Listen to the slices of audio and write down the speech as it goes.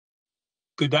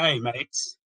Good day,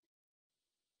 mates.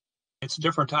 It's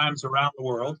different times around the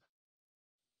world,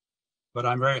 but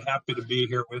I'm very happy to be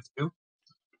here with you.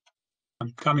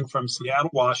 I'm coming from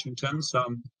Seattle, Washington,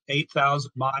 some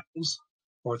 8,000 miles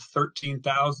or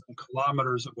 13,000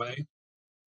 kilometers away,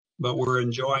 but we're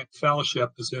enjoying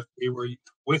fellowship as if we were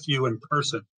with you in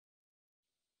person.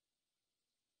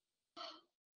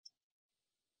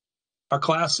 Our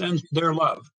class sends their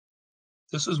love.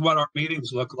 This is what our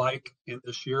meetings look like in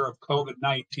this year of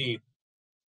COVID-19. I'd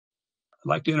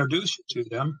like to introduce you to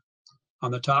them.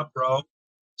 On the top row,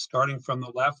 starting from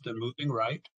the left and moving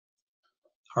right,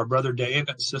 our brother Dave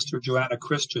and sister Joanna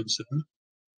Christensen,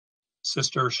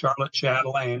 sister Charlotte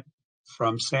Chatelaine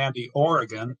from Sandy,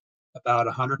 Oregon, about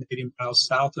 180 miles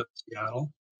south of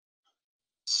Seattle,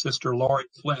 sister Lori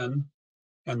Flynn,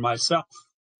 and myself.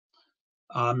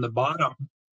 On the bottom,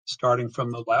 starting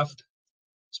from the left,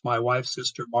 it's my wife,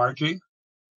 sister Margie,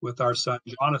 with our son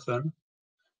Jonathan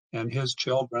and his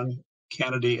children,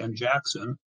 Kennedy and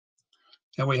Jackson.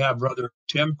 And we have brother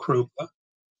Tim Krupa.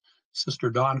 Sister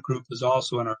Dawn Krupa is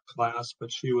also in our class,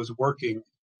 but she was working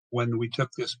when we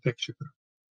took this picture.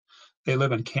 They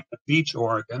live in Cannon Beach,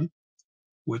 Oregon,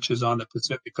 which is on the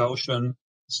Pacific Ocean,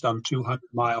 some 200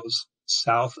 miles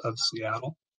south of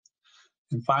Seattle.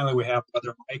 And finally, we have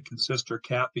brother Mike and sister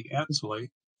Kathy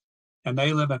Ensley, and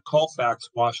they live in Colfax,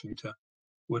 Washington,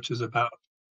 which is about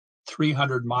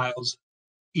 300 miles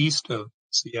east of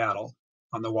Seattle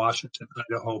on the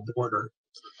Washington-Idaho border.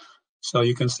 So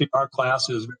you can see our class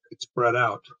is very spread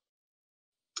out.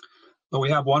 But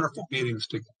we have wonderful meetings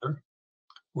together.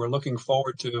 We're looking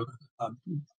forward to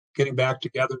getting back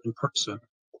together in person.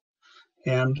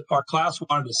 And our class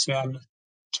wanted to send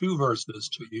 2 verses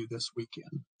to you this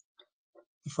weekend.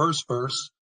 The first verse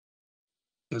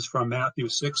is from Matthew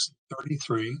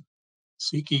 6:33,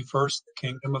 "Seek ye first the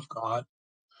kingdom of God."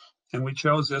 And we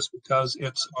chose this because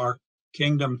it's our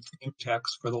kingdom theme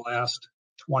text for the last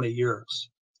 20 years.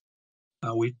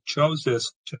 We chose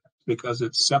this because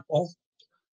it's simple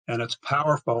and it's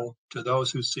powerful to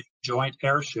those who seek joint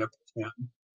heirship with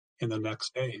him in the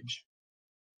next age.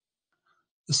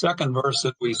 The second verse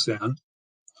that we send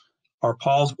are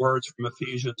Paul's words from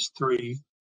Ephesians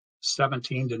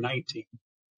 3:17 to 19,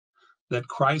 that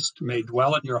Christ may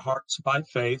dwell in your hearts by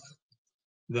faith,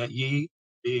 that ye,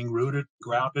 being rooted,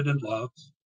 grounded in love,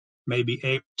 may be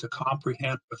able to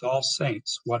comprehend with all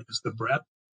saints what is the breadth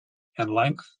and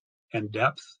length and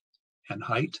depth and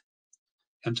height,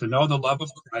 and to know the love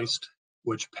of Christ,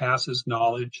 which passes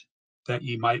knowledge, that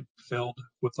ye might be filled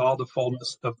with all the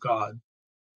fullness of God.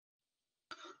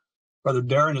 Brother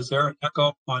Darren, is there an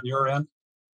echo on your end?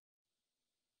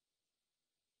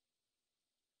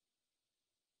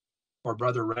 Or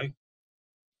Brother Ray?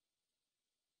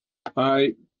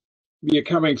 You're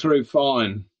coming through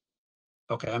fine.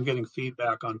 Okay, I'm getting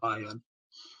feedback on my end.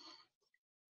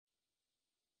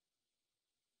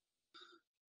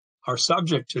 Our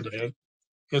subject today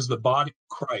is the body of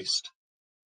Christ.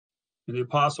 And the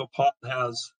Apostle Paul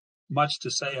has much to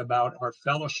say about our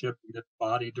fellowship in this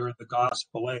body during the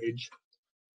gospel age.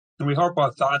 And we hope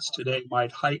our thoughts today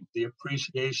might heighten the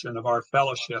appreciation of our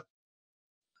fellowship.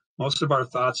 Most of our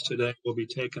thoughts today will be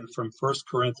taken from 1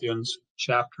 Corinthians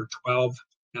chapter 12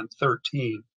 and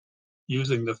 13,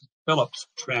 using the Phillips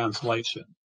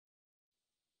translation.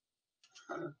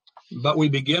 But we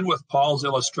begin with Paul's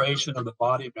illustration of the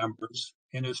body members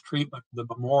in his treatment of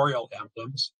the memorial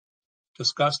emblems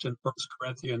discussed in 1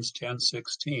 Corinthians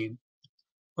 10:16,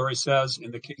 where he says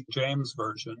in the King James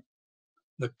Version,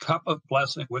 "The cup of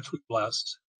blessing which we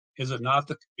bless, is it not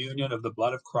the communion of the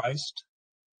blood of Christ?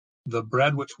 The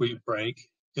bread which we break,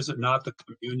 is it not the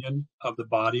communion of the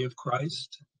body of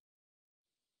Christ?"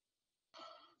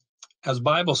 As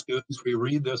Bible students, we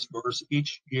read this verse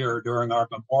each year during our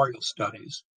memorial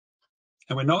studies.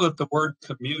 And we know that the word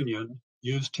communion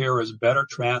used here is better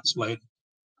translated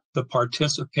the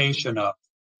participation of.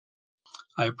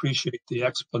 I appreciate the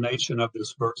explanation of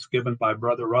this verse given by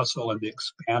Brother Russell in the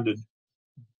expanded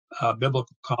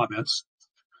biblical comments,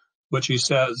 which he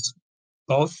says,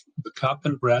 both the cup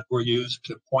and bread were used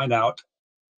to point out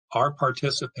our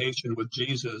participation with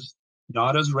Jesus,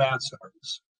 not as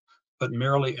ransoms, but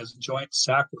merely as joint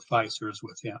sacrificers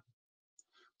with him.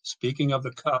 Speaking of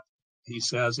the cup, he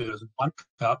says it is one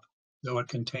cup, though it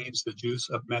contains the juice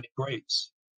of many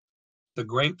grapes. The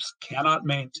grapes cannot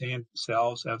maintain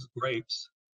themselves as grapes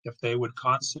if they would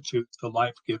constitute the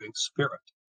life-giving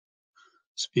spirit.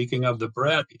 Speaking of the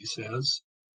bread, he says,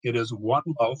 it is one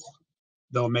loaf,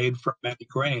 though made from many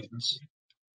grains.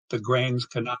 The grains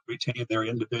cannot retain their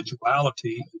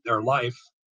individuality in their life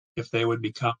if they would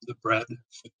become the bread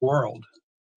for the world.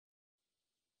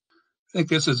 I think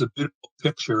this is a beautiful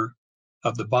picture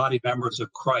of the body members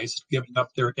of Christ giving up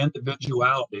their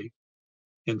individuality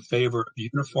in favor of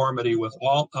uniformity with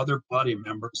all other body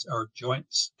members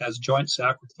as joint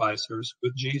sacrificers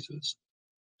with Jesus.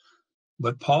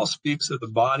 But Paul speaks of the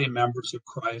body members of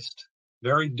Christ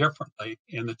very differently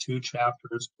in the two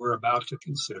chapters we're about to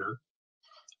consider,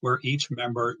 where each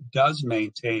member does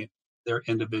maintain their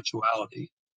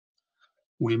individuality.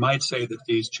 We might say that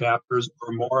these chapters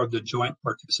are more of the joint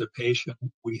participation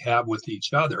we have with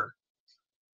each other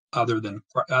than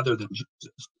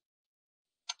Jesus.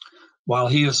 While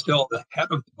he is still the head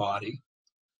of the body,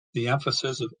 the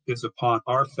emphasis is upon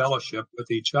our fellowship with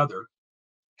each other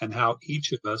and how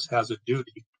each of us has a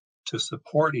duty to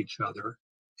support each other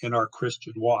in our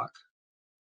Christian walk.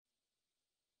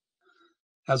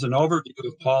 As an overview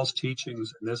of Paul's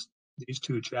teachings in these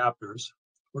two chapters,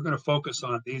 we're going to focus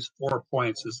on these 4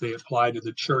 points as they apply to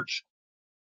the church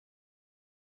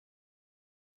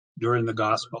during the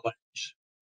gospel age.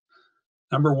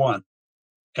 Number 1,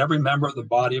 every member of the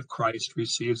body of Christ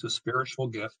receives a spiritual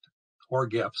gift or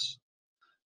gifts.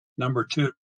 Number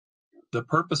 2, the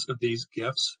purpose of these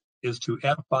gifts is to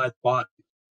edify the body.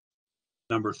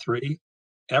 Number 3,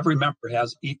 every member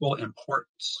has equal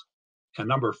importance. And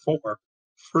number 4,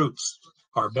 fruits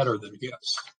are better than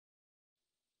gifts.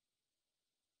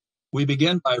 We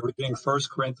begin by reading 1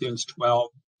 Corinthians 12,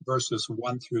 verses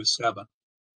 1 through 7.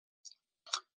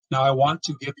 Now I want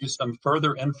to give you some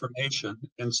further information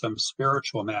in some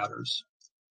spiritual matters.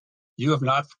 You have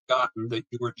not forgotten that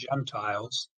you were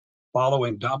Gentiles,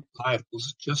 following dumb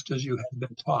idols, just as you had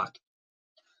been taught.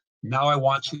 Now I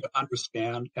want you to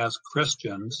understand as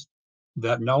Christians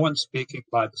that no one speaking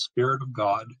by the Spirit of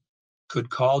God could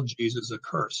call Jesus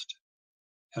accursed,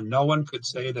 and no one could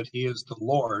say that he is the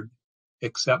Lord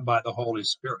except by the Holy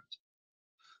Spirit.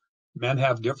 Men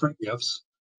have different gifts,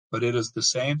 but it is the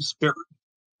same Spirit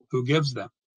who gives them.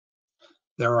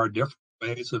 There are different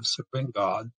ways of serving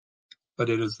God,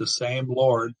 but it is the same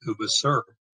Lord who is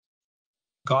served.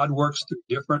 God works through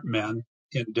different men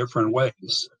in different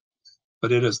ways,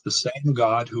 but it is the same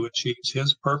God who achieves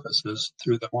his purposes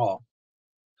through them all.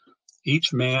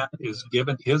 Each man is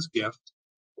given his gift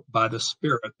by the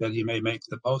Spirit that he may make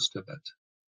the most of it.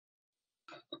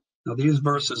 Now, these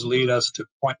verses lead us to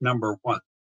point number 1.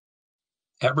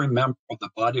 Every member of the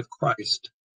body of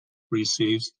Christ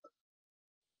receives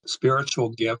spiritual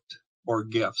gift or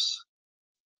gifts.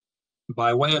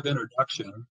 By way of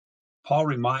introduction, Paul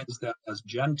reminds them as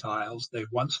Gentiles they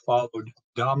once followed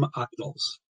dumb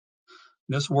idols.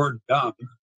 This word dumb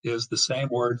is the same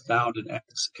word found in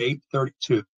Acts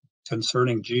 8:32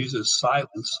 concerning Jesus'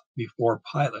 silence before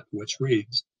Pilate, which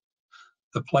reads,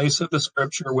 "The place of the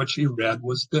scripture which he read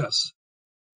was this: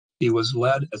 He was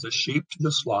led as a sheep to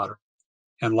the slaughter,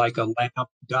 and like a lamb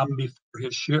dumb before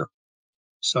his shearer,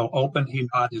 so opened he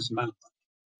not his mouth."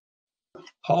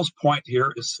 Paul's point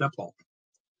here is simple.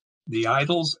 The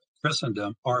idols of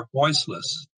Christendom are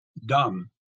voiceless, dumb,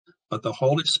 but the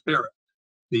Holy Spirit,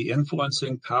 the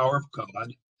influencing power of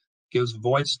God, gives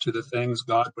voice to the things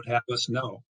God would have us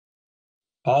know.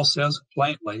 Paul says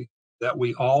plainly that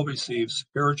we all receive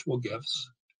spiritual gifts,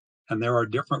 and there are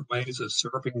different ways of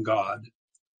serving God,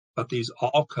 but these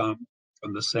all come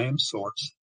from the same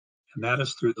source, and that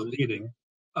is through the leading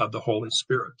of the Holy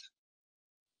Spirit.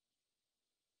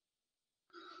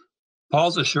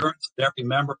 Paul's assurance that every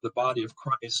member of the body of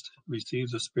Christ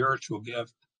receives a spiritual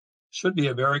gift should be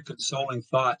a very consoling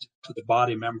thought to the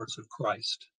body members of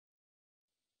Christ.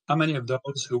 How many of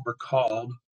those who were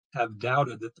called have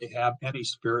doubted that they have any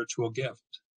spiritual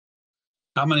gift?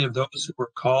 How many of those who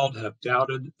were called have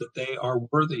doubted that they are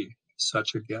worthy of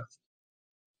such a gift?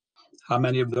 How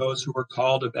many of those who were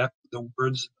called have echoed the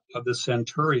words of the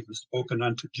centurion spoken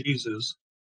unto Jesus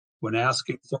when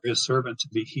asking for his servant to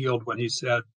be healed, when he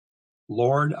said,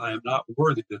 "Lord, I am not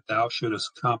worthy that thou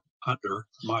shouldest come under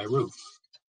my roof"?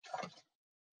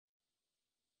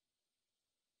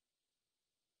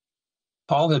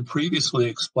 Paul had previously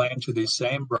explained to these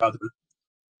same brothers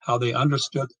how they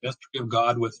understood the mystery of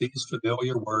God with these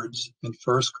familiar words in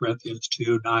 1 Corinthians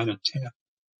 2:9 and 10.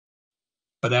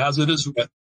 But as it is written,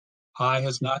 eye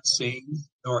has not seen,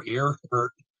 nor ear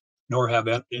heard, nor have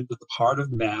entered into the heart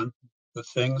of man the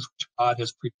things which God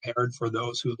has prepared for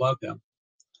those who love him.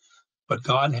 But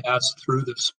God has, through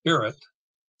the Spirit,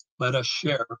 let us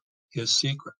share his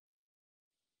secret.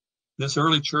 This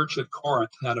early church at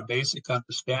Corinth had a basic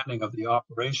understanding of the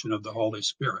operation of the Holy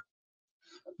Spirit,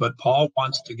 but Paul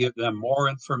wants to give them more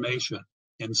information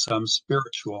in some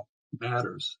spiritual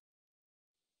matters.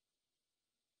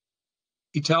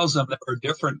 He tells them there are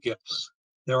different gifts.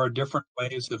 There are different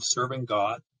ways of serving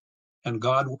God. and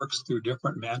God works through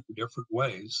different men in different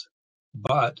ways,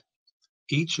 but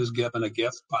each is given a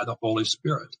gift by the Holy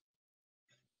Spirit.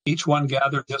 Each one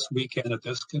gathered this weekend at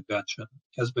this convention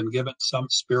has been given some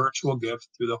spiritual gift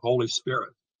through the Holy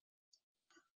Spirit.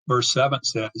 Verse 7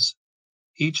 says,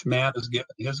 each man is given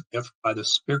his gift by the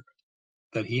Spirit,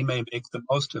 that he may make the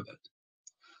most of it.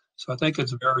 So I think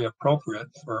it's very appropriate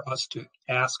for us to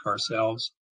ask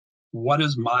ourselves, what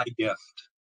is my gift?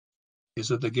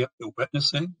 Is it the gift of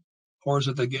witnessing, or is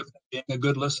it the gift of being a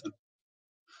good listener?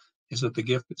 Is it the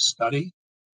gift of study,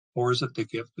 or is it the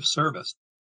gift of service?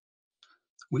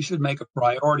 We should make a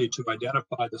priority to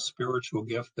identify the spiritual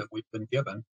gift that we've been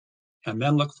given, and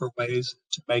then look for ways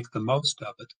to make the most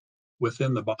of it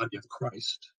within the body of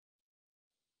Christ.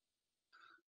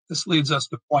 This leads us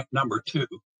to point number 2.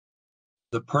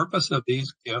 The purpose of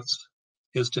these gifts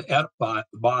is to edify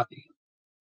the body.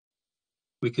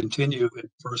 We continue in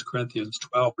 1 Corinthians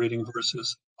 12, reading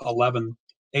verses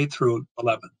 8 through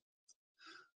 11.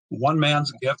 One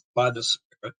man's gift by the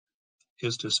Spirit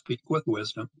is to speak with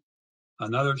wisdom,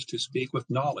 another's to speak with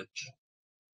knowledge.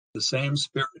 The same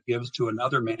Spirit gives to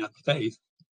another man faith,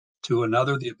 to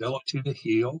another the ability to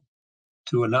heal,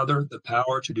 to another the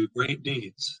power to do great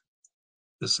deeds.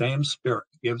 The same Spirit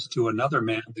gives to another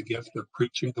man the gift of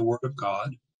preaching the word of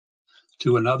God,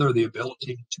 to another the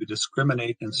ability to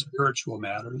discriminate in spiritual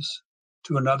matters,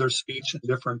 to another speech in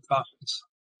different tongues.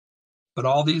 But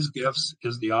all these gifts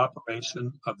is the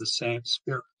operation of the same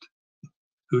Spirit,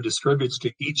 who distributes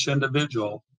to each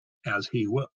individual as he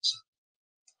wills.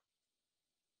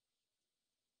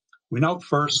 We note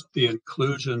first the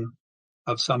inclusion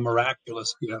of some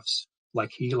miraculous gifts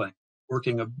like healing,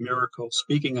 working of miracles,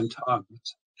 speaking in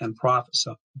tongues, and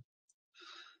prophesying.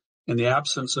 In the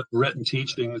absence of written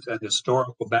teachings and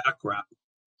historical background,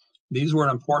 these were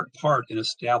an important part in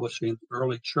establishing the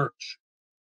early church.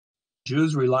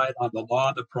 Jews relied on the law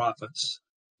of the prophets,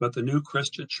 but the new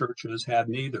Christian churches had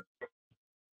neither.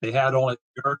 They had only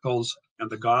miracles and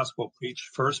the gospel preached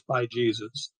first by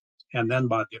Jesus and then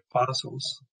by the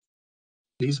apostles.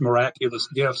 These miraculous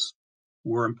gifts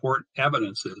were important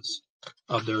evidences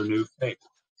of their new faith.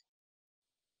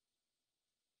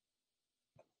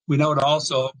 We note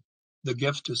also the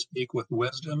gifts to speak with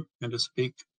wisdom and to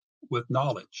speak with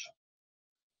knowledge.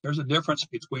 There's a difference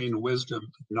between wisdom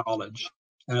and knowledge,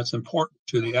 and it's important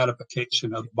to the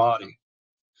edification of the body.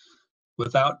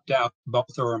 Without doubt,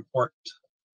 both are important,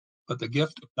 but the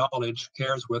gift of knowledge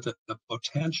carries with it the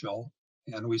potential,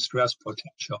 and we stress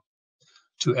potential,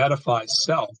 to edify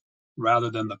self rather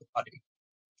than the body.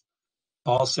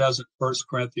 Paul says in 1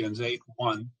 Corinthians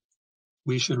 8:1,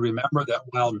 we should remember that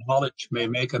while knowledge may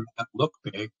make a man look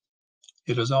big,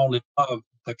 it is only love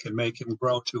that can make him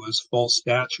grow to his full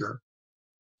stature.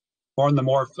 Or in the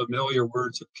more familiar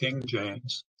words of King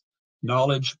James,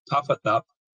 knowledge puffeth up,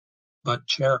 but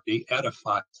charity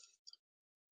edifieth.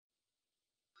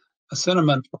 A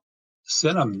synonym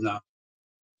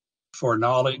for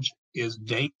knowledge is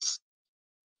dates,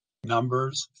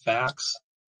 numbers, facts,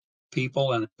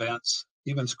 people, and events,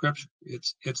 even scripture.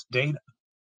 It's data.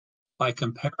 By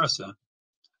comparison,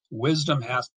 wisdom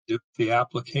has to do with the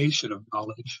application of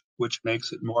knowledge, which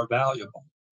makes it more valuable.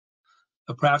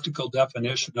 A practical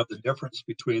definition of the difference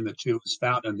between the two is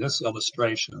found in this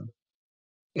illustration.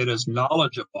 It is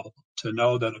knowledgeable to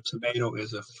know that a tomato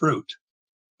is a fruit,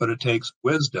 but it takes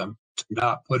wisdom to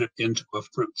not put it into a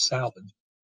fruit salad.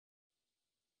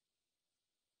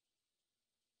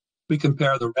 We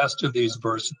compare the rest of these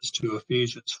verses to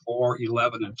Ephesians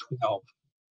 4:11 and 12,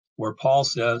 where Paul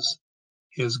says,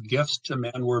 his gifts to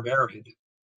men were varied.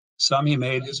 Some he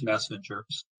made his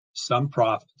messengers, some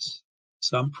prophets,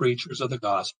 some preachers of the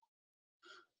gospel.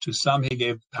 To some he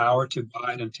gave power to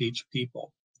guide and teach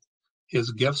people.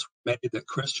 His gifts were made that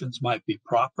Christians might be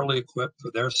properly equipped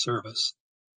for their service,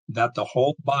 that the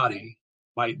whole body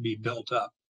might be built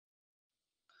up.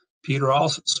 Peter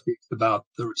also speaks about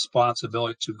the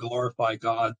responsibility to glorify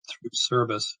God through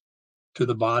service to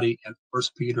the body in 1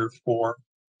 Peter 4,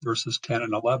 verses 10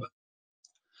 and 11.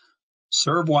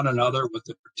 Serve one another with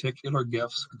the particular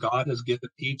gifts God has given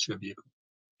each of you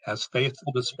as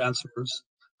faithful dispensers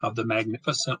of the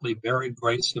magnificently varied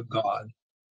grace of God.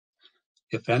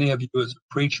 If any of you is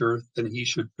a preacher, then he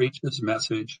should preach his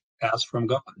message as from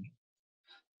God.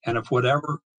 And if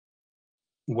whatever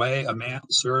way a man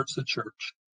serves the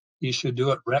church, he should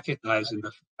do it recognizing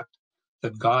the fact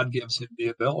that God gives him the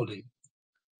ability,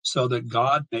 so that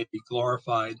God may be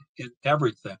glorified in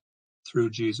everything through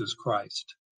Jesus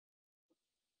Christ.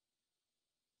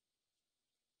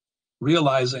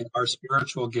 Realizing our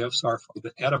spiritual gifts are for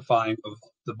the edifying of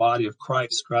the body of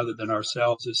Christ rather than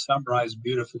ourselves is summarized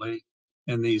beautifully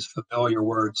in these familiar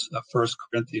words of 1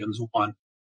 Corinthians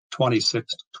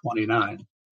 1:26-29.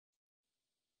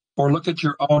 For look at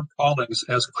your own callings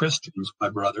as Christians, my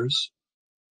brothers.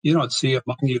 You don't see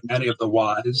among you many of the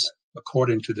wise,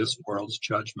 according to this world's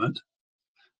judgment,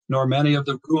 nor many of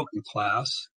the ruling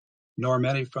class, nor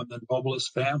many from the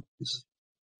noblest families.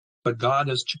 But God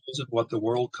has chosen what the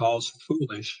world calls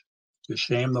foolish to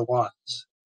shame the wise.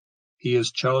 He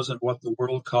has chosen what the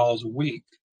world calls weak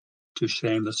to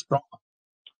shame the strong.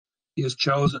 He has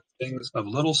chosen things of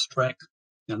little strength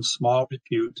and small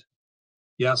repute,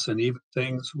 yes, and even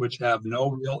things which have no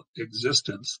real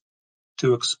existence,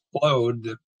 to explode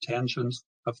the pretensions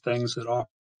of things that are,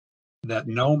 that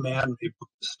no man may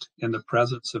boast in the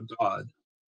presence of God.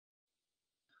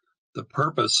 The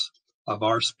purpose of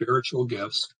our spiritual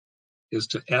gifts is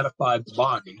to edify the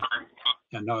body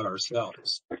and not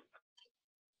ourselves.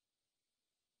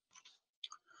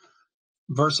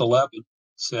 Verse 11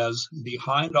 says,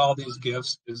 behind all these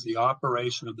gifts is the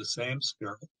operation of the same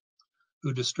Spirit,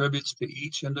 who distributes to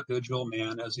each individual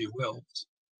man as he wills.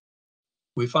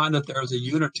 We find that there is a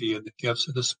unity in the gifts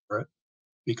of the Spirit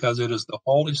because it is the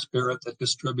Holy Spirit that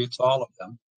distributes all of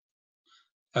them.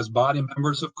 As body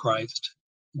members of Christ,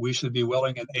 we should be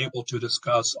willing and able to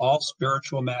discuss all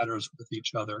spiritual matters with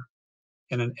each other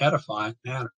in an edifying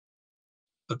manner.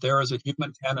 But there is a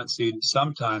human tendency to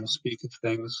sometimes speak of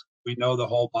things we know the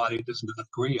whole body does not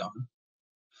agree on.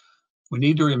 We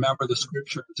need to remember the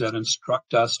scriptures that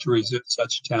instruct us to resist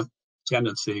such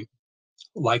tendency,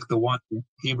 like the one in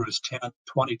Hebrews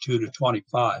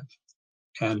 10:22-25.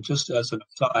 And just as an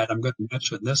aside, I'm going to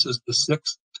mention this is the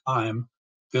 6th time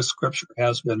this scripture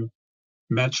has been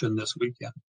mentioned this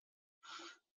weekend.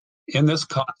 In this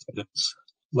confidence,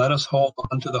 let us hold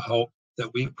on to the hope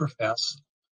that we profess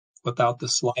without the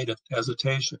slightest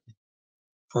hesitation,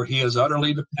 for he is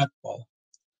utterly dependable.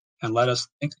 And let us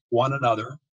think of one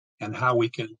another and how we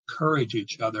can encourage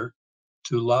each other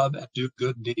to love and do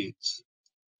good deeds.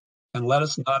 And let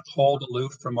us not hold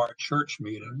aloof from our church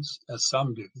meetings, as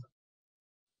some do.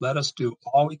 Let us do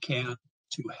all we can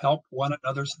to help one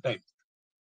another's faith,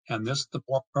 and this the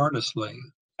more earnestly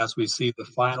as we see the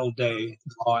final day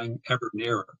drawing ever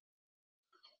nearer.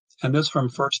 And this from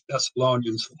 1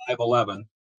 Thessalonians 5:11.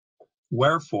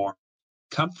 Wherefore,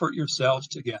 comfort yourselves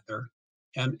together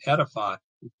and edify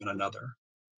one another.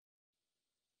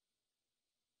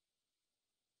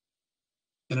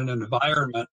 In an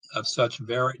environment of such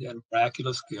varied and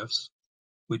miraculous gifts,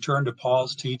 we turn to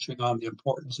Paul's teaching on the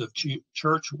importance of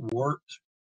church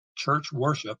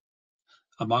worship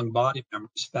among body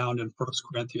members found in 1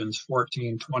 Corinthians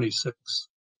 14:26.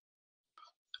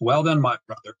 Well then, my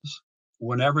brothers,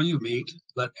 whenever you meet,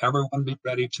 let everyone be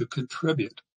ready to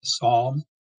contribute a psalm,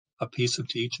 a piece of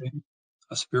teaching,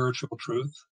 a spiritual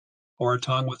truth, or a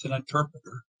tongue with an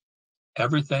interpreter.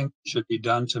 Everything should be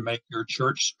done to make your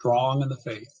church strong in the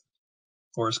faith.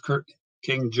 Or as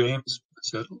King James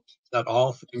said, that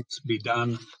all things be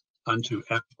done unto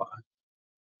edifying.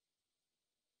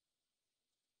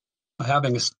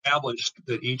 Having established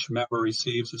that each member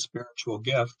receives a spiritual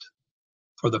gift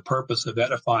for the purpose of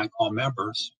edifying all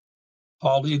members,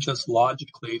 Paul leads us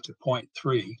logically to point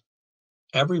 3.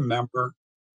 Every member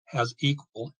has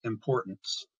equal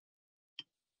importance.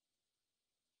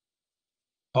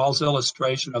 Paul's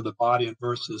illustration of the body in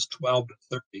verses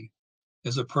 12-30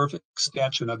 is a perfect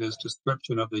extension of his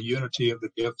description of the unity of the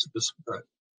gifts of the Spirit.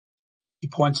 He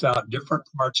points out different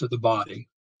parts of the body,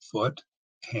 foot,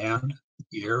 hand,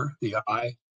 ear, the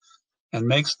eye, and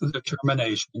makes the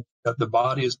determination that the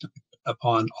body is dependent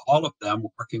upon all of them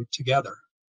working together.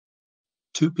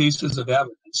 2 pieces of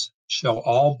evidence show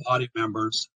all body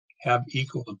members have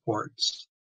equal importance.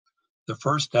 The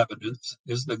first evidence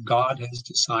is that God has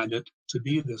designed it to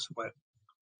be this way.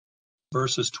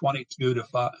 Verses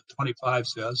 22-25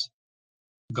 says,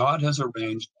 God has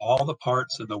arranged all the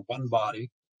parts in the one body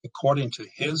according to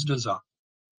his design.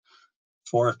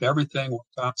 For if everything were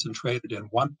concentrated in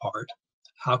one part,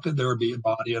 how could there be a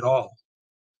body at all?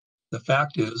 The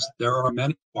fact is, there are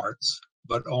many parts,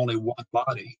 but only one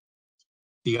body.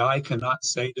 The eye cannot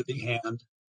say to the hand,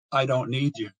 I don't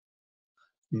need you.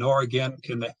 Nor again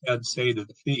can the head say to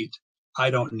the feet, I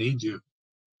don't need you.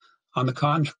 On the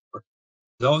contrary,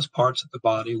 those parts of the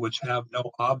body which have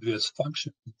no obvious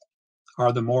function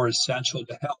are the more essential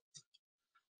to health,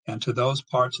 and to those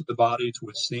parts of the body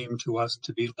which seem to us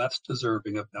to be less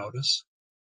deserving of notice,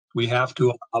 we have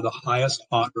to allow the highest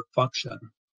honor function.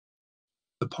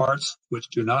 The parts which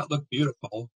do not look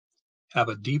beautiful have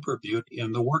a deeper beauty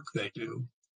in the work they do,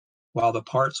 while the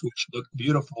parts which look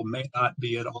beautiful may not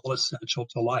be at all essential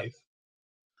to life.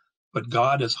 But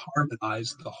God has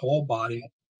harmonized the whole body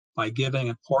by giving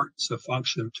importance of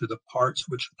function to the parts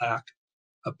which lack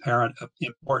apparent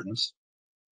importance,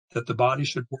 that the body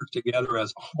should work together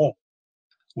as a whole,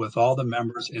 with all the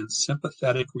members in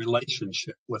sympathetic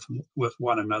relationship with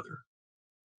one another.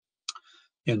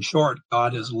 In short,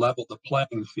 God has leveled the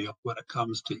playing field when it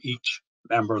comes to each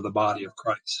member of the body of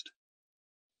Christ.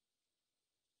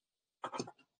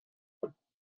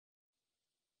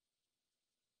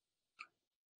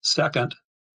 Second,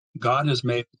 God has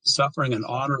made suffering and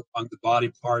honor among the body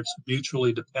parts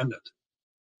mutually dependent.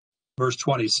 Verse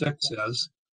 26 says,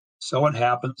 "So it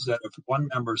happens that if one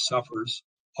member suffers,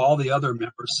 all the other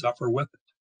members suffer with it.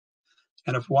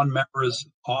 And if one member is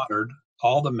honored,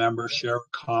 all the members share a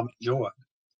common joy.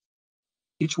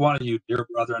 Each one of you, dear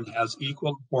brethren, has equal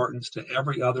importance to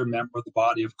every other member of the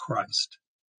body of Christ,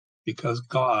 because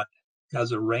God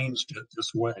has arranged it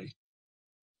this way."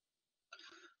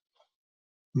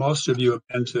 Most of you have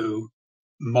been to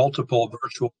multiple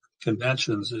virtual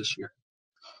conventions this year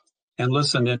and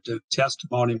listened into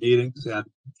testimony meetings and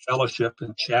fellowship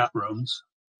and chat rooms.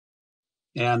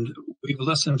 And we've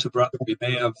listened to brothers we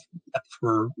may have met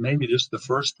for maybe just the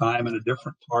first time in a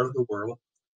different part of the world,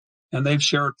 and they've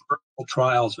shared personal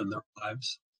trials in their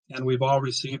lives, and we've all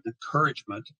received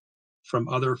encouragement from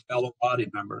other fellow body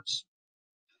members.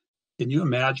 Can you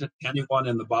imagine anyone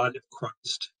in the body of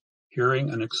Christ hearing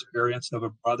an experience of a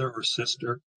brother or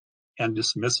sister and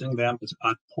dismissing them as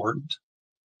unimportant?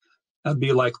 That'd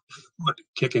be like a foot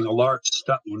kicking a large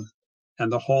stone and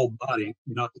the whole body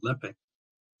not limping.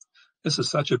 This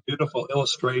is such a beautiful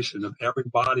illustration of every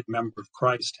body member of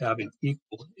Christ having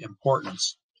equal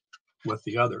importance with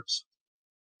the others.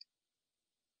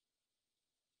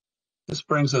 This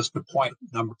brings us to point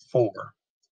number 4.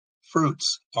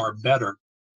 Fruits are better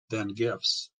than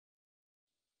gifts.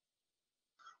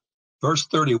 Verse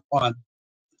 31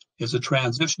 is a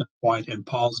transition point in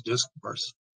Paul's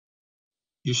discourse.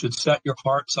 You should set your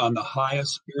hearts on the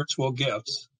highest spiritual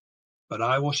gifts, but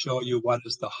I will show you what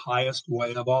is the highest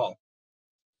way of all.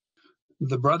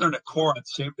 The brethren at Corinth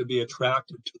seemed to be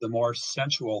attracted to the more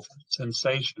sensual,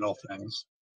 sensational things.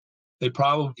 They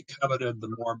probably coveted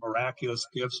the more miraculous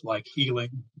gifts like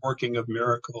healing, working of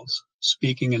miracles,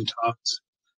 speaking in tongues,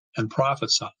 and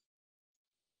prophesying.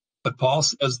 But Paul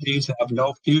says these have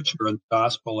no future in the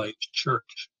gospel-age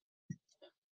church.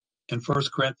 In 1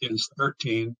 Corinthians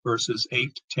 13, verses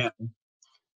 8 to 10,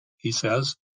 he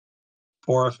says,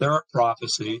 "For if there are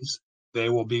prophecies, they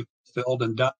will be fulfilled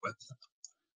and done with.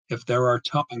 If there are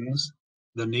tongues,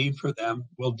 the need for them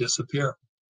will disappear.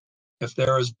 If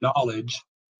there is knowledge,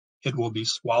 it will be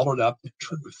swallowed up in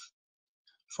truth.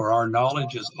 For our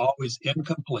knowledge is always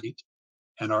incomplete,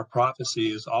 and our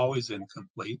prophecy is always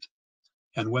incomplete.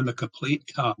 And when the complete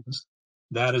comes,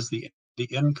 that is the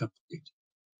incomplete."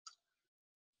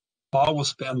 Paul will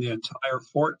spend the entire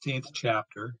 14th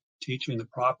chapter teaching the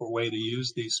proper way to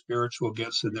use these spiritual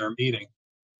gifts in their meeting.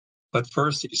 But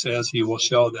first he says he will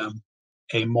show them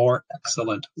a more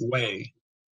excellent way.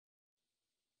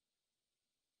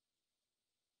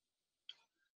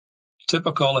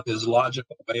 Typical of his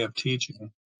logical way of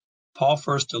teaching, Paul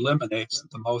first eliminates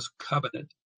the most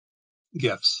coveted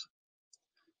gifts.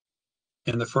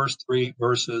 In the first 3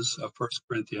 verses of 1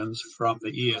 Corinthians from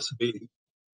the ESV,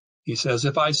 he says,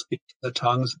 "If I speak the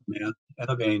tongues of men and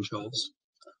of angels,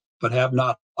 but have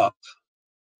not love,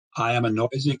 I am a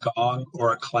noisy gong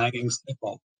or a clanging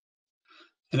cymbal.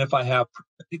 And if I have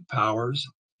prophetic powers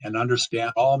and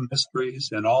understand all mysteries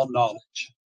and all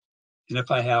knowledge, and if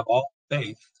I have all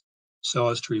faith so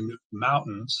as to remove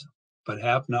mountains, but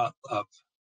have not love,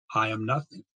 I am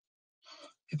nothing.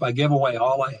 If I give away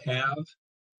all I have,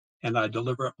 and I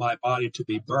deliver up my body to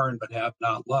be burned, but have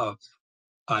not love,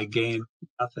 I gain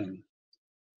nothing."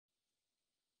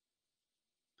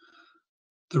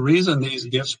 The reason these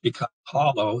gifts become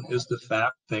hollow is the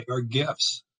fact they are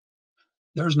gifts.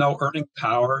 There's no earning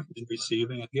power in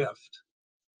receiving a gift.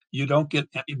 You don't get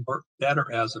any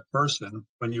better as a person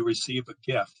when you receive a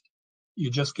gift.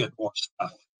 You just get more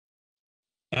stuff.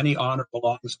 Any honor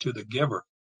belongs to the giver,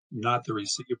 not the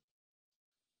receiver.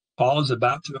 Paul is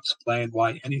about to explain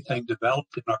why anything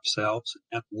developed in ourselves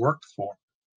and worked for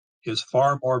is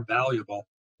far more valuable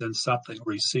than something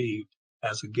received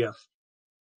as a gift.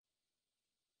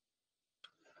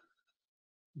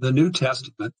 The New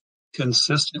Testament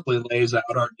consistently lays out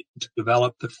our need to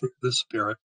develop the fruit of the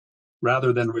Spirit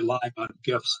rather than relying on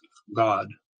gifts from God.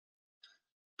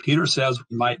 Peter says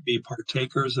we might be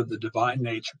partakers of the divine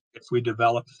nature if we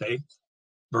develop faith,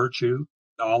 virtue,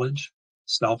 knowledge,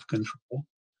 self-control,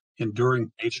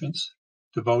 enduring patience,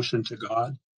 devotion to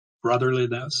God,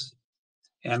 brotherliness,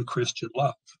 and Christian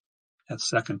love. That's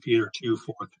 2 Peter 2,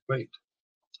 4-8.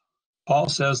 Paul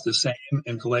says the same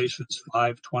in Galatians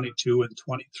 5:22 and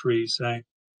 23, saying,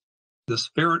 "The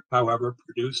Spirit, however,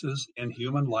 produces in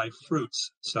human life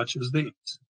fruits such as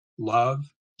these: love,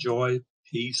 joy,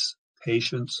 peace,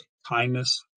 patience,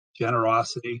 kindness,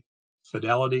 generosity,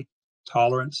 fidelity,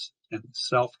 tolerance, and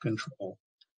self-control.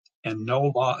 And no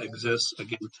law exists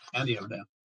against any of them."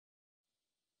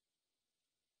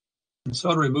 And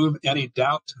so to remove any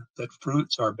doubt that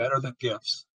fruits are better than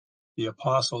gifts, the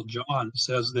Apostle John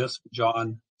says this in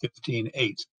John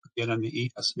 15:8, again in the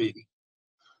ESV.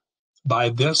 "By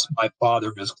this my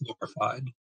Father is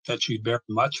glorified, that you bear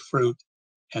much fruit,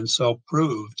 and so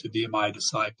prove to be my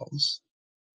disciples."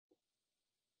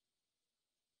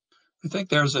 I think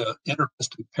there's an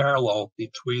interesting parallel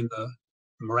between the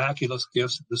miraculous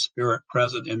gifts of the Spirit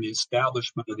present in the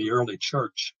establishment of the early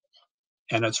church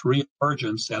and its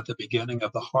reemergence at the beginning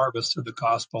of the harvest of the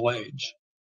gospel age.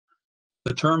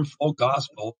 The term full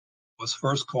gospel was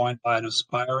first coined by an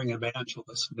aspiring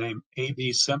evangelist named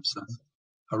A.B. Simpson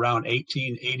around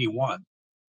 1881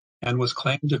 and was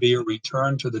claimed to be a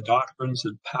return to the doctrines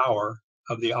and power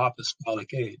of the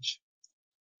apostolic age.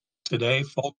 Today,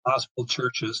 full gospel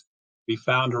churches can be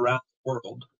found around the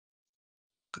world.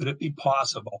 Could it be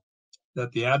possible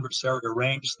that the adversary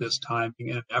arranged this timing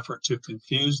in an effort to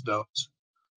confuse those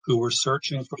who were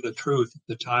searching for the truth at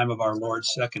the time of our Lord's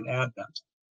second advent?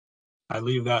 I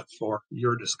leave that for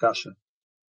your discussion.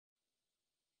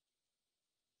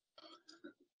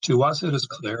 To us, it is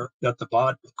clear that the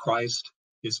body of Christ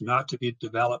is not to be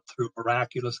developed through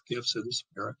miraculous gifts of the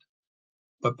Spirit,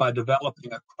 but by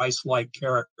developing a Christ-like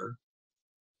character.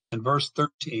 In verse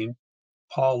 13,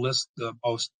 Paul lists the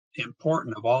most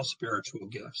important of all spiritual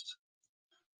gifts.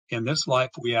 In this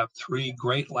life, we have three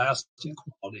great lasting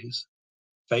qualities: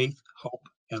 faith, hope,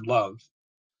 and love.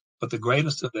 But the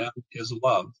greatest of them is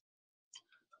love.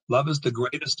 Love is the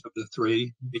greatest of the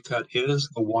three because it is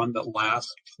the one that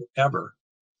lasts forever.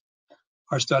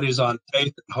 Our studies on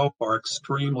faith and hope are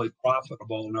extremely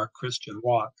profitable in our Christian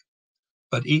walk,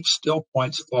 but each still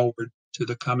points forward to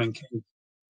the coming kingdom.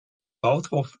 Both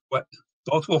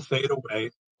will fade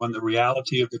away when the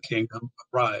reality of the kingdom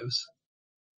arrives.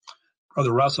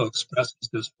 Brother Russell expresses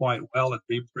this point well in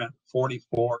reprint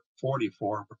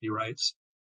 44:44, where he writes,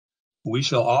 "We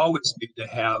shall always need to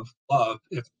have love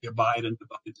if we abide in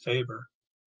divine favor.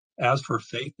 As for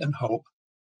faith and hope,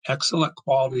 excellent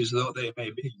qualities though they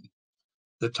may be,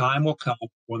 the time will come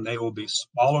when they will be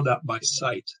swallowed up by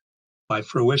sight, by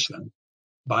fruition,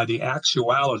 by the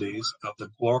actualities of the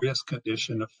glorious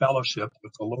condition of fellowship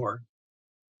with the Lord.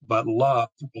 But love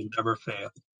will never fail.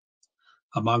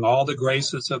 Among all the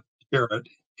graces of the Spirit,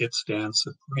 it stands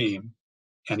supreme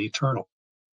and eternal."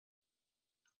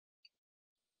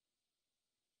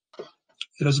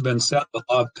 It has been said that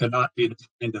love cannot be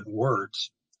defined in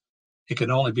words. It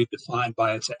can only be defined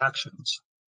by its actions.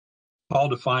 Paul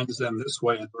defines them this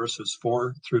way in verses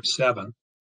 4-7,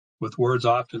 with words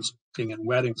often spoken in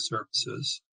wedding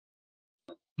services.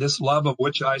 "This love of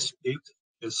which I speak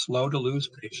is slow to lose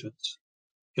patience.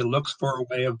 It looks for a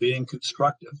way of being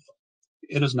constructive.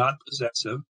 It is not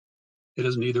possessive. It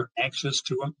is neither anxious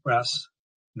to impress,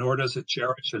 nor does it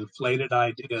cherish inflated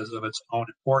ideas of its own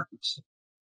importance.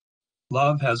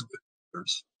 Love has good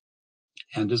manners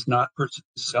and does not pursue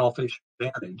selfish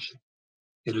advantage.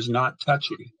 It is not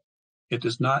touchy. It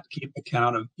does not keep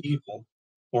account of evil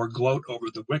or gloat over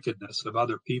the wickedness of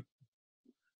other people.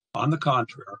 On the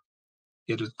contrary,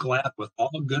 it is glad with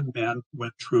all good men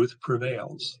when truth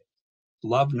prevails.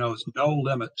 Love knows no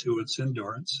limit to its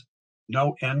endurance,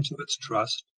 no end to its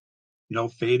trust, no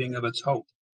fading of its hope.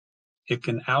 It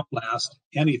can outlast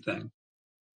anything.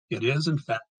 It is, in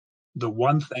fact, the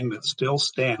one thing that still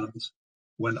stands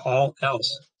when all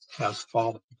else has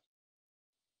fallen."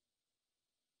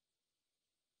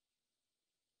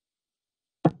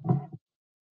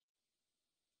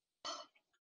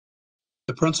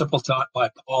 The principle taught by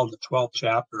Paul in the 12th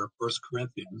chapter of 1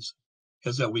 Corinthians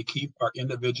is that we keep our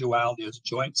individuality as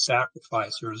joint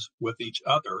sacrificers with each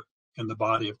other in the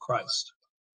body of Christ.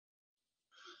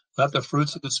 Let the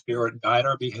fruits of the Spirit guide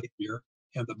our behavior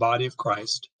in the body of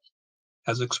Christ,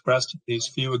 as expressed in these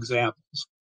few examples.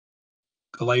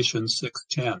 Galatians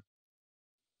 6:10.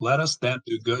 "Let us then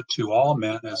do good to all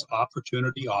men as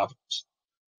opportunity offers,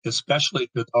 especially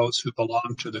to those who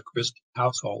belong to the Christian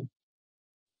household."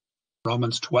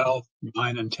 Romans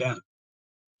 12:9 and 10.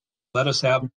 "Let us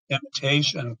have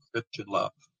imitation of Christian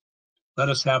love. Let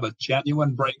us have a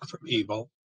genuine break from evil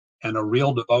and a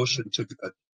real devotion to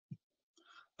good.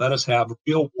 Let us have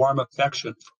real warm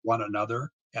affection for one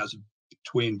another as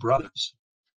between brothers,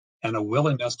 and a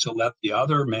willingness to let the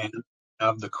other man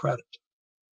have the credit."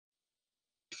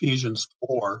 Ephesians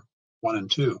 4 1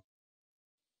 and 2.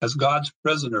 As God's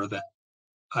prisoner, then,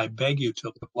 I beg you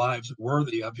to live lives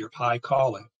worthy of your high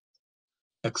calling.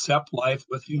 Accept life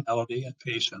with humility and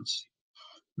patience,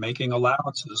 making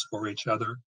allowances for each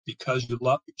other because you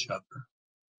love each other.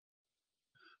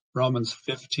 Romans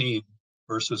 15,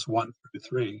 verses 1 through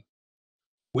 3.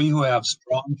 We who have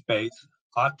strong faith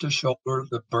ought to shoulder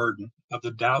the burden of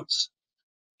the doubts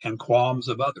and qualms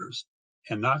of others,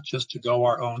 and not just to go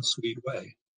our own sweet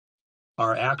way.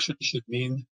 Our action should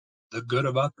mean the good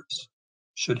of others,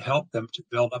 should help them to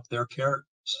build up their characters.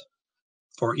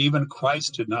 For even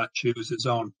Christ did not choose his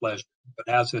own pleasure, but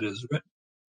as it is written,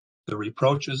 the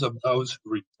reproaches of those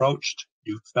who reproached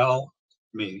you fell on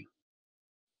me.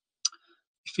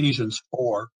 Ephesians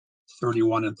 4,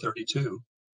 31 and 32.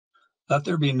 Let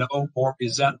there be no more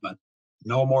resentment,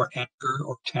 no more anger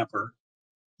or temper,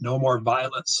 no more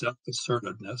violent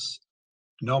self-assertiveness,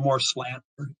 no more slander,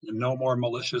 and no more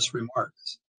malicious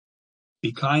remarks.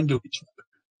 Be kind to each other,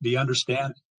 be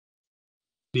understanding,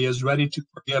 be as ready to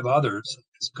forgive others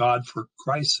as God, for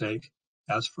Christ's sake,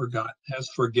 has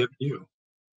forgiven you.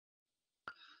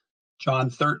 John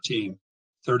 13,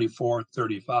 34 and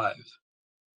 35.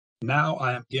 Now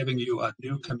I am giving you a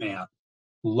new command,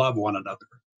 love one another.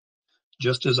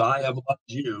 Just as I have loved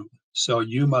you, so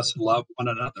you must love one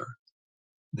another.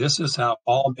 This is how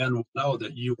all men will know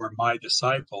that you are my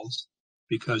disciples,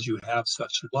 because you have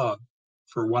such love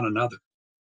for one another.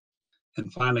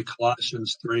 And finally,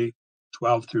 Colossians 3,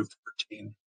 12 through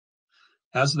 14.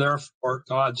 As therefore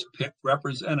God's picked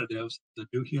representatives of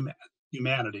the new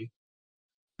humanity,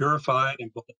 purified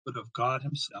and beloved of God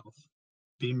himself,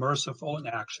 be merciful in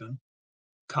action,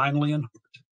 kindly in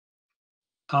heart,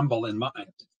 humble in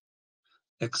mind.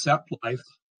 Accept life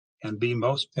and be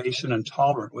most patient and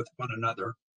tolerant with one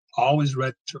another, always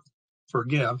ready to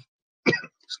forgive,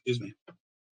 excuse me,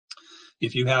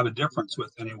 if you have a difference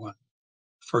with anyone.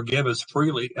 Forgive as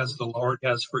freely as the Lord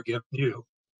has forgiven you.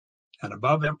 And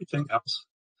above everything else,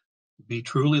 be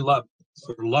truly loving,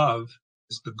 for love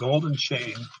is the golden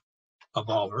chain of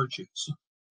all virtues.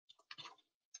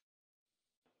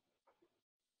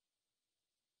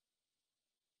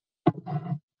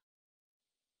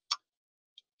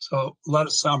 So let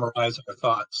us summarize our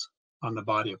thoughts on the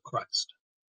body of Christ.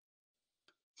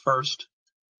 First,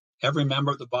 every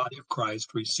member of the body of Christ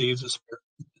receives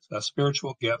a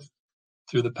spiritual gift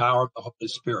through the power of the Holy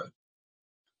Spirit.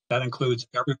 That includes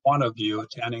every one of you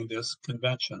attending this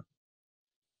convention.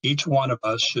 Each one of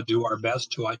us should do our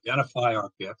best to identify our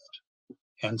gift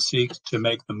and seek to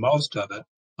make the most of it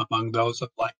among those of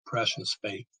like precious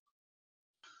faith.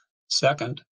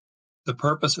 Second, the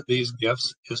purpose of these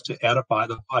gifts is to edify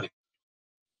the body.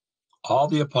 All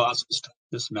the apostles taught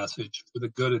this message for the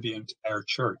good of the entire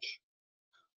church.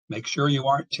 Make sure you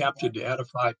aren't tempted to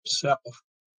edify yourself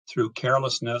through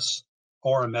carelessness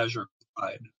or a measure of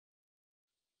pride.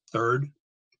 Third,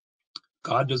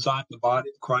 God designed the body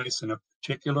of Christ in a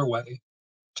particular way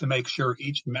to make sure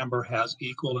each member has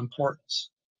equal importance,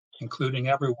 including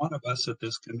every one of us at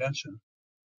this convention.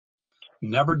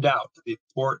 Never doubt the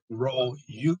important role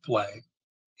you play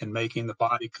in making the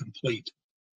body complete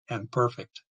and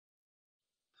perfect.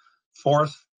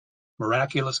 Fourth,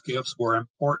 miraculous gifts were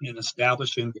important in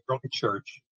establishing the early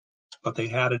church, but they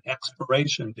had an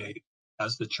expiration date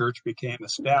as the church became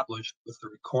established with the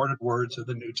recorded words of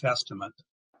the New Testament.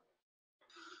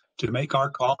 To make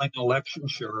our calling and election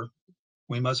sure,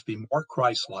 we must be more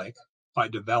Christ-like by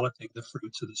developing the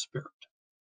fruits of the Spirit.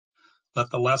 Let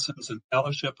the lessons and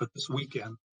fellowship of this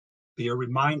weekend be a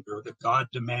reminder that God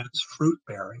demands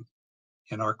fruit-bearing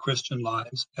in our Christian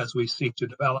lives as we seek to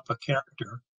develop a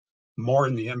character more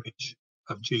in the image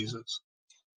of Jesus.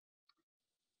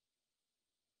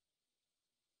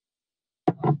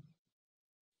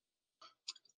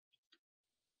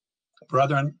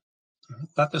 Brethren,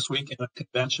 let this weekend of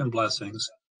convention blessings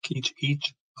teach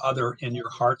each other in your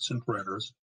hearts and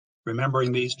prayers,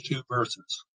 remembering these two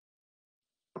verses.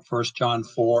 1 John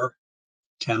 4,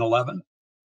 10, 11.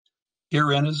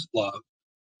 Herein is love,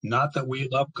 not that we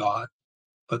love God,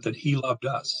 but that he loved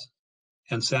us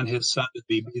and sent his Son to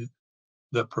be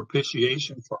the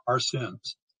propitiation for our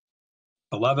sins.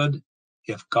 Beloved,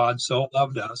 if God so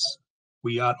loved us,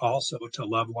 we ought also to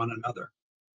love one another.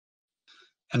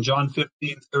 And John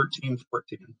 15, 13,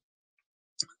 14.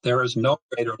 There is no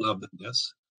greater love than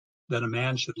this, that a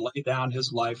man should lay down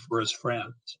his life for his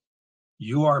friends.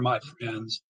 You are my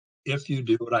friends if you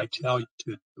do what I tell you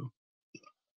to do.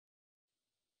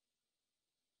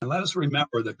 And let us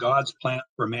remember that God's plan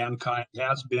for mankind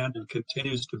has been and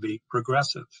continues to be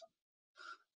progressive.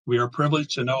 We are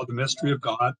privileged to know the mystery of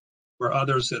God, where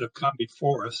others that have come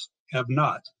before us have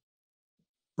not.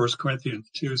 1 Corinthians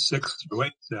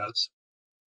 2:6-8 says,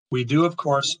 "We do, of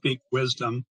course, speak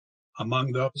wisdom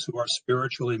among those who are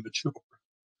spiritually mature,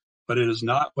 but it is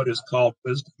not what is called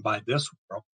wisdom by this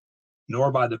world,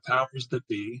 nor by the powers that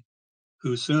be,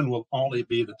 who soon will only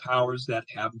be the powers that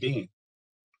have being.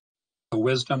 The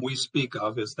wisdom we speak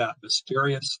of is that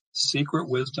mysterious, secret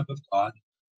wisdom of God,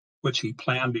 which he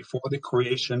planned before the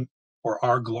creation for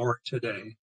our glory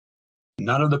today.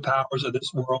 None of the powers of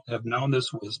this world have known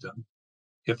this wisdom.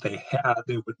 If they had,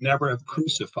 they would never have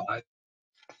crucified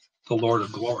the Lord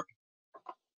of glory."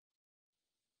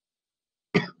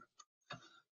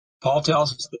 Paul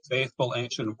tells us the faithful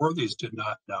ancient worthies did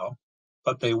not know,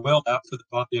 but they will after the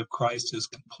body of Christ is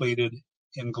completed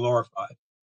and glorified.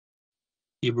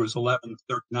 Hebrews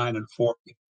 11:39 and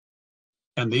 40.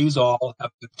 "And these all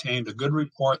have obtained a good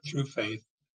report through faith,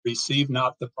 receive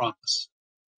not the promise,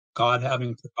 God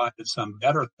having provided some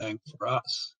better thing for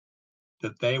us,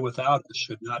 that they without us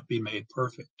should not be made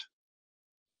perfect."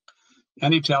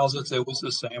 And he tells us it was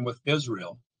the same with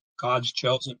Israel, God's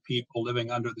chosen people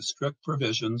living under the strict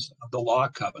provisions of the law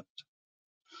covenant.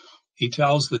 He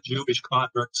tells the Jewish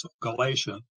converts of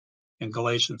Galatia in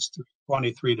Galatians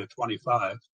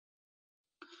 23-25,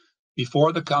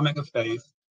 "Before the coming of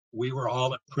faith, we were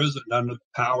all imprisoned under the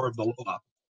power of the law,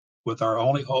 with our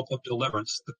only hope of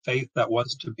deliverance, the faith that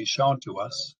was to be shown to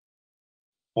us."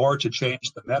 Or to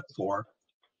change the metaphor,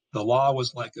 the law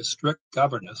was like a strict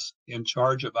governess in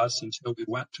charge of us until we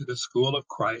went to the school of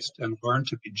Christ and learned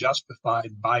to be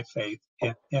justified by faith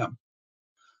in him.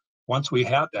 Once we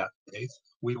had that faith,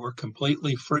 we were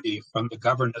completely free from the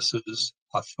governess's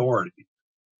authority.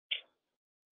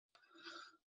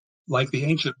 Like the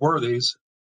ancient worthies,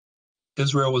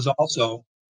 Israel was also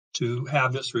to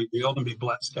have this revealed and be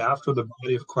blessed after the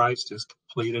body of Christ is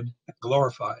completed and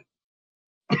glorified.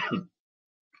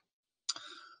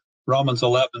 Romans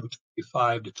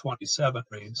 11:25-27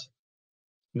 reads,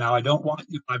 "Now I don't want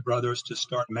you, my brothers, to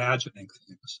start imagining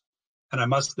things, and I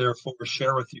must therefore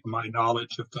share with you my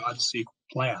knowledge of God's secret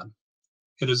plan.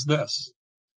 It is this,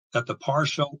 that the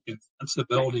partial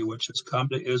insensibility which has come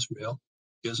to Israel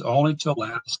is only to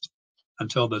last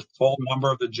until the full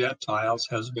number of the Gentiles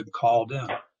has been called in.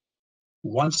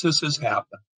 Once this has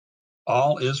happened,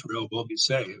 all Israel will be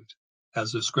saved.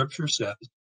 As the scripture says,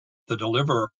 the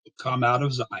deliverer will come out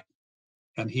of Zion,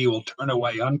 and he will turn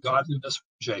away ungodliness from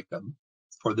Jacob,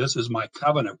 for this is my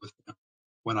covenant with them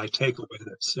when I take away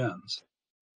their sins."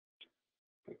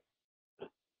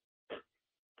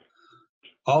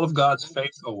 All of God's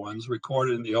faithful ones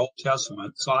recorded in the Old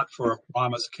Testament sought for a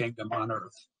promised kingdom on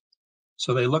earth.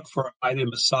 So they looked for a mighty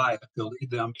Messiah to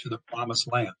lead them to the promised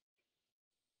land.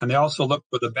 And they also looked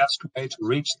for the best way to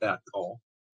reach that goal,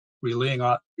 relying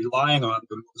on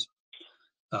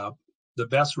the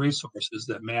best resources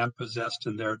that man possessed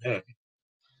in their day.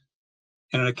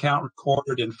 In an account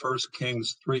recorded in 1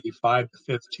 Kings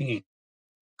 3:5-15,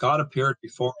 God appeared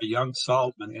before a young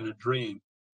Solomon in a dream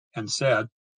and said,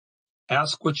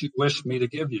 "Ask what you wish me to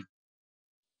give you."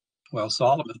 Well,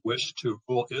 Solomon wished to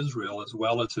rule Israel as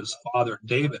well as his father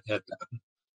David had done,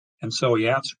 and so he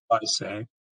answered by saying,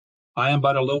 "I am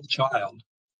but a little child.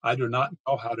 I do not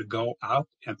know how to go out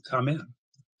and come in.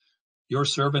 Your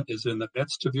servant is in the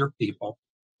midst of your people,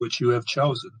 which you have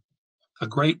chosen, a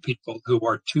great people who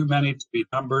are too many to be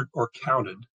numbered or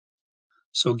counted.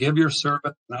 So give your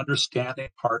servant an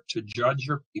understanding heart to judge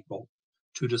your people,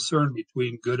 to discern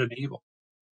between good and evil."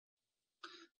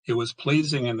 It was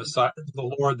pleasing in the sight of the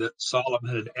Lord that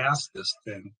Solomon had asked this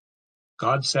thing.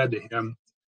 God said to him,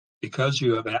 "Because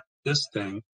you have asked this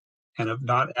thing, and have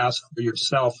not asked for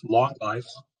yourself long life,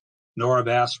 nor have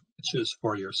asked riches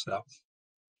for yourself,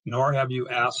 nor have you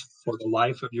asked for the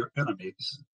life of your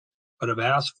enemies, but have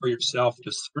asked for yourself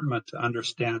discernment to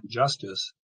understand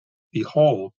justice,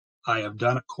 behold, I have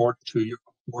done according to your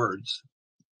words.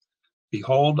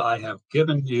 Behold, I have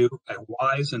given you a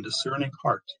wise and discerning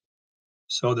heart,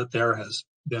 so that there has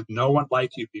been no one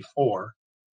like you before,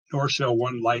 nor shall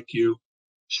one like you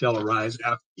shall arise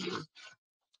after you."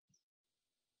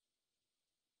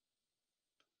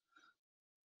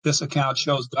 This account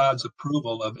shows God's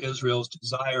approval of Israel's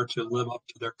desire to live up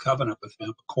to their covenant with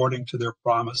him according to their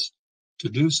promise to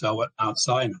do so at Mount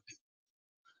Sinai.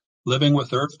 Living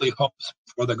with earthly hopes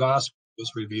before the gospel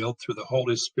was revealed through the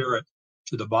Holy Spirit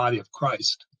to the body of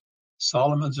Christ,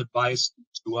 Solomon's advice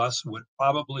to us would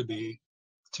probably be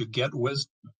to get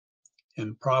wisdom.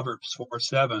 In Proverbs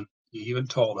 4:7, he even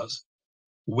told us,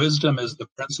 "Wisdom is the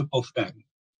principal thing.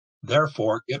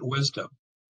 Therefore, get wisdom,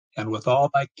 and with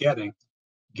all thy getting,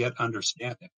 get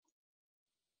understanding."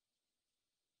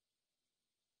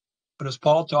 But as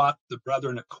Paul taught the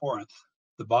brethren at Corinth,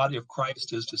 The body of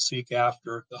Christ is to seek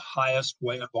after the highest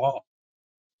way of all,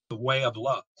 the way of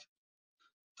love.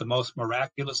 The most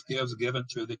miraculous gifts given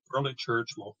to the early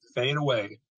church will fade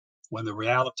away when the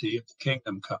reality of the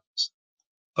kingdom comes.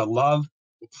 But love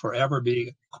will forever be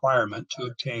a requirement to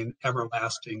obtain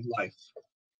everlasting life.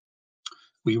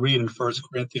 We read in 1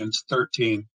 Corinthians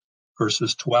 13,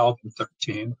 verses 12 and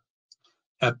 13,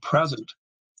 "At present,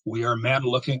 we are men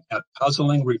looking at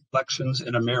puzzling reflections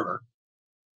in a mirror.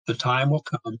 The time will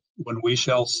come when we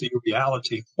shall see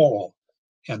reality whole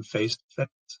and face to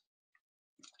face.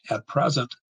 At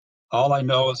present, all I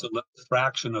know is a little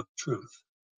fraction of the truth,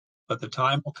 but the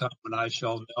time will come when I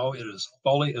shall know it as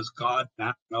fully as God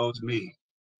now knows me.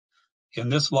 In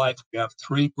this life, we have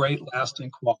three great lasting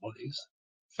qualities: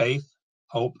 faith,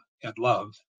 hope, and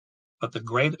love, but the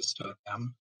greatest of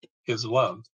them is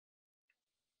love."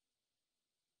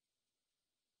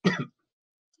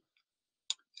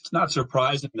 It's not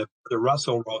surprising that Brother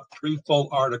Russell wrote 3 full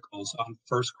articles on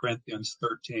 1 Corinthians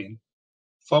 13,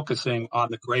 focusing on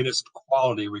the greatest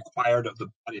quality required of the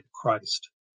body of Christ.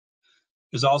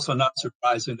 It is also not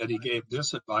surprising that he gave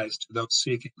this advice to those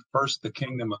seeking first the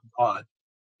kingdom of God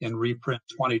in reprint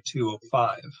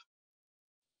 2205.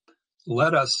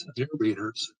 "Let us, dear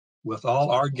readers, with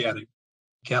all our getting,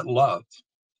 get love,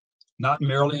 not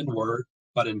merely in word,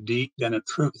 but in deed and in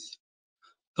truth.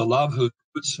 The love whose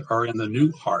roots are in the new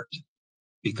heart,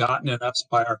 begotten in us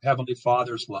by our Heavenly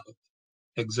Father's love,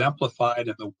 exemplified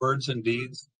in the words and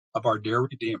deeds of our dear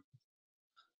Redeemer.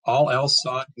 All else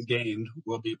sought and gained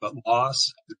will be but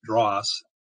loss and dross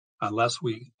unless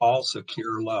we all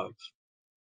secure love."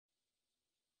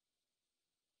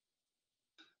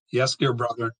 Yes, dear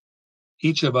brethren,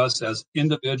 each of us as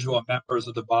individual members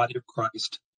of the body of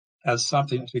Christ has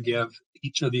something to give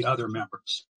each of the other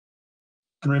members.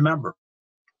 And remember,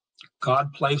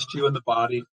 God placed you in the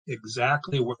body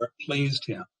exactly where it pleased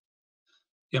him.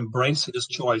 Embrace his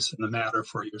choice in the matter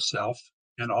for yourself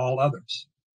and all others.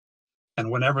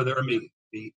 And whenever there may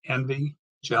be envy,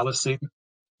 jealousy,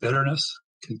 bitterness,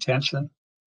 contention,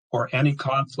 or any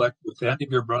conflict with any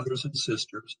of your brothers and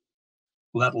sisters,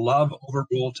 let love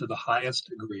overrule to the highest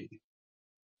degree.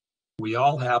 We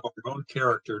all have our own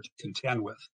character to contend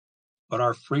with, but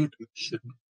our freedom should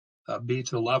be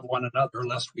to love one another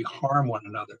lest we harm one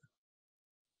another.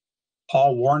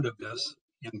 Paul warned of this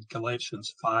in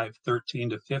Galatians 5:13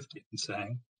 to 15,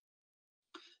 saying,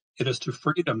 "It is to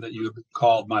freedom that you have been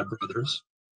called, my brothers.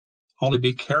 Only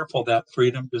be careful that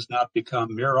freedom does not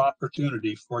become mere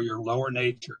opportunity for your lower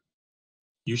nature.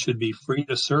 You should be free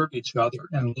to serve each other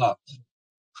in love.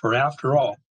 For after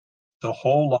all, the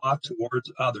whole law towards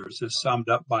others is summed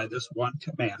up by this one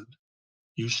command: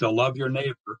 you shall love your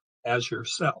neighbor as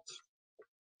yourself."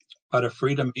 But if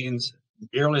freedom means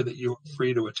merely that you are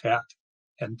free to attack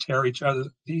and tear each other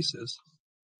to pieces,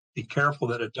 be careful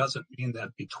that it doesn't mean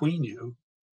that between you,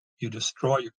 you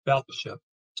destroy your fellowship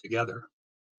together.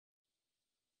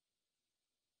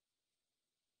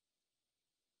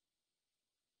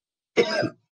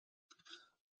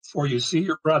 For you see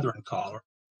your brethren, caller.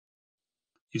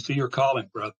 You see your calling,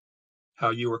 brother,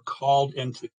 how you were called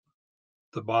into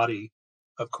the body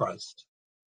of Christ.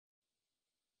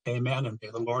 Amen, and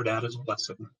may the Lord add his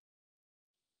blessing.